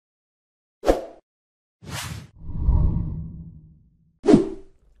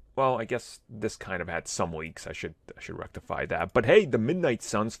well, I guess this kind of had some leaks. I should rectify that. But hey, the Midnight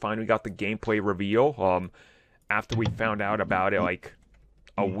Suns finally got the gameplay reveal. After we found out about it like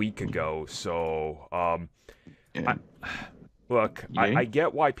a week ago. So, Yeah. look, I Yay.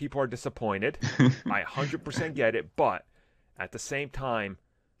 get why people are disappointed. I 100% get it, but at the same time,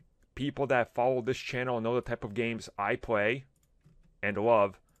 people that follow this channel know the type of games I play and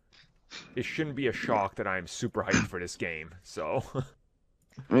love. It shouldn't be a shock that I'm super hyped for this game. So,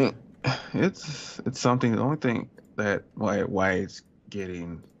 I mean, it's something. The only thing that why it's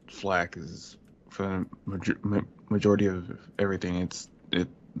getting flack is for the majority of everything.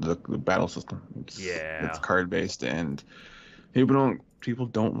 The battle system. It's yeah. card based, and people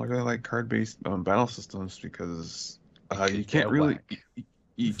don't really like card based battle systems because you can't They're really whack.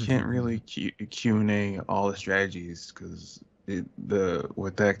 you can't really Q&A all the strategies because the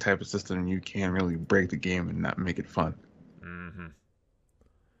with that type of system you can't really break the game and not make it fun. hmm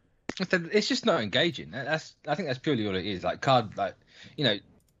It's just not engaging. I think that's purely all it is. Like you know,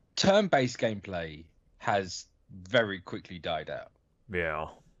 turn-based gameplay has very quickly died out Yeah.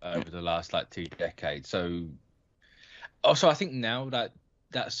 over the last like 2 decades. So also I think now that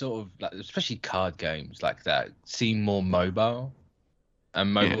sort of like especially card games like that seem more mobile,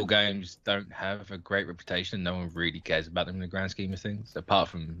 and mobile games don't have a great reputation. No one really cares about them in the grand scheme of things, apart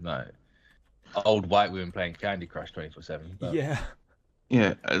from like old white women playing Candy Crush 24/7. But Yeah.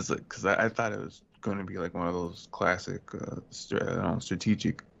 Yeah, as like because I thought it was going to be like one of those classic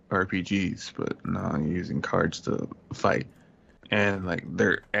strategic RPGs, but no, you're using cards to fight, and like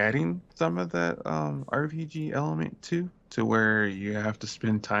they're adding some of that RPG element too, to where you have to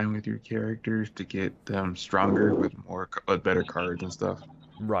spend time with your characters to get them stronger with better cards and stuff.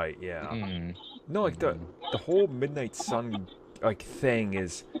 Right. Yeah. mm, No, like the whole Midnight Sun like thing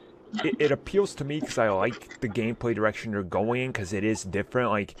is it appeals to me because I like the gameplay direction they're going in because it is different.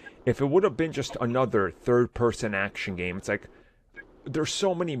 Like if it would have been just another third-person action game, it's like there's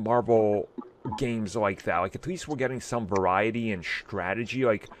so many Marvel games like that. Like at least we're getting some variety and strategy.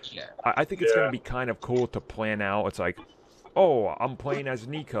 Like yeah, I think it's gonna Yeah. be kind of cool to plan out. It's like, oh, I'm playing as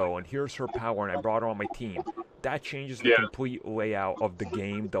Nico, and here's her power, and I brought her on my team. That changes the Yeah. complete layout of the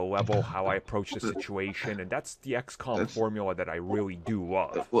game, the level, how I approach the situation, and that's the XCOM That's formula that I really do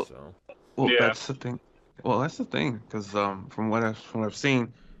love. well, So, well, Yeah. that's the thing. Well, that's the thing, because from what I've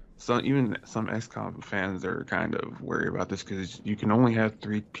seen, even some XCOM fans are kind of worried about this because you can only have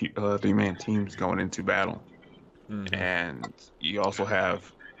three-man teams going into battle, mhm. and you also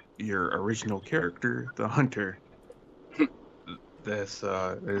have your original character, the hunter.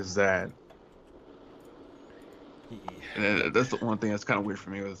 Is that, and that's the one thing that's kind of weird for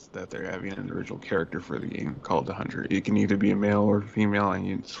me was that they're having an original character for the game called the hunter. It can either be a male or female, and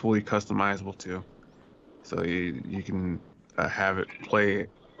it's fully customizable too. So you can have it play.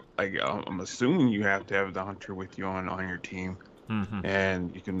 Like I'm assuming you have to have the hunter with you on your team, Mhm.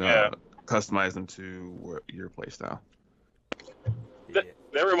 and you can Yeah. customize them to your playstyle. That,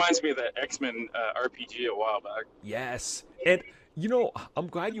 that reminds me of that X-Men RPG a while back. Yes. And, you know, I'm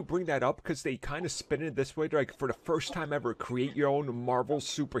glad you bring that up because they kind of spin it this way. They're like, for the first time ever, create your own Marvel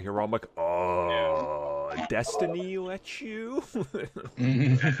superhero. I'm like, oh, Destiny lets you?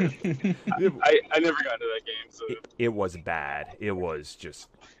 I never got into that game, so It was bad. It was just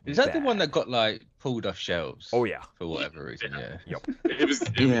is that the bad. one that got like pulled off shelves? Oh, yeah. For whatever reason, yeah. Yep.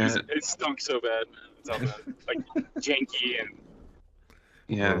 it stunk so bad. It's all bad. Like janky and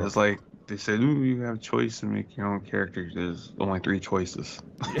Yeah, it's like they said, ooh, you have choice to make your own character. There's only three choices.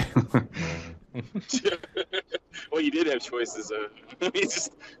 well, you did have choices. It's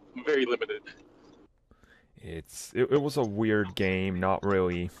just very limited. It was a weird game, not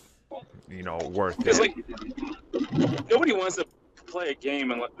really, worth It's it. like nobody wants to play a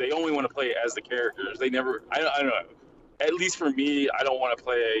game and they only want to play as the characters. They never. I don't know. At least for me, I don't want to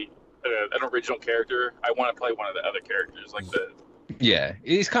play an original character. I want to play one of the other characters, like the. Yeah,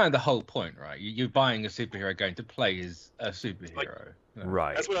 it's kind of the whole point, right? You're buying a superhero going to play as a superhero.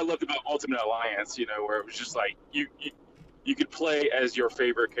 Right. That's what I loved about Ultimate Alliance. Where it was just like you could play as your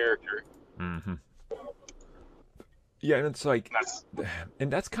favorite character. Mm-hmm. Yeah, and it's like, And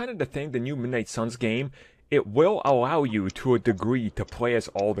and that's kind of the thing. The new Midnight Suns game, it will allow you to a degree to play as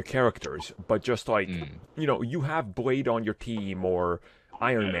all the characters, but just like, you have Blade on your team or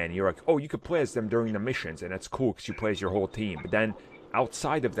Iron Man, you're like, oh, you could play as them during the missions, and that's cool because you play as your whole team. But then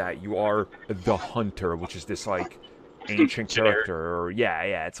outside of that, you are the Hunter, which is this like ancient character. Or,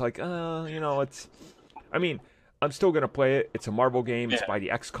 yeah, it's like, it's. I mean, I'm still gonna play it. It's a Marvel game. It's by the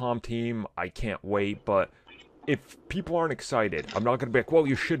XCOM team. I can't wait. But if people aren't excited, I'm not gonna be like, well,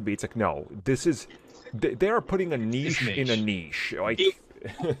 you should be. It's like, no, this is. They are putting a niche in a niche. Like.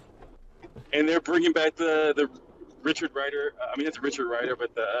 and they're bringing back the Richard Rider. I mean, it's Richard Rider,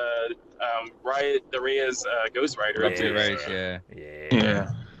 but the Reyes Ghost Rider. Rob to Reyes, yeah.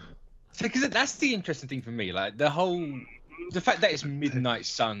 Yeah. So, because that's the interesting thing for me, like the fact that it's Midnight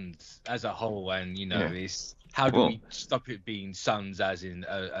Suns as a whole, and it's how do we stop it being Suns as in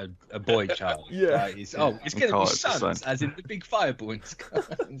a boy child? Yeah. Right? It's going to be Suns as in the big fireball in the sky.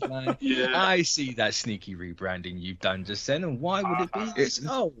 Like, I see that sneaky rebranding you've done just then, and why would it be?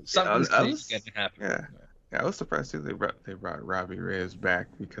 Something's going to happen. Yeah, I was surprised too. They brought Robbie Reyes back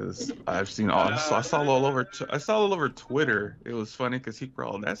because I saw all over Twitter. It was funny because he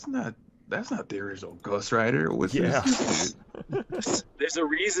crawled. That's not the original Ghost Rider. What's this? There's a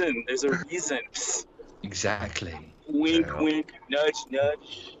reason. Exactly. Wink, wink, nudge,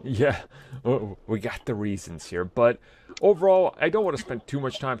 nudge. Yeah, we got the reasons here. But overall, I don't want to spend too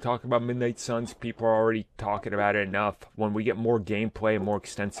much time talking about Midnight Suns. People are already talking about it enough. When we get more gameplay, more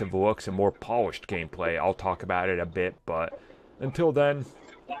extensive looks, and more polished gameplay, I'll talk about it a bit. But until then,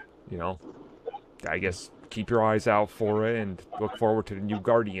 I guess keep your eyes out for it and look forward to the new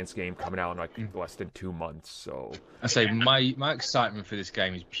Guardians game coming out in like less than 2 months. So I say my excitement for this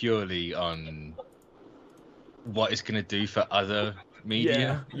game is purely on what it's going to do for other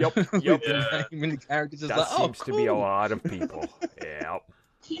media. Yep. The name and the characters. That seems to be a lot of people.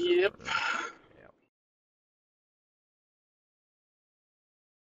 Yep.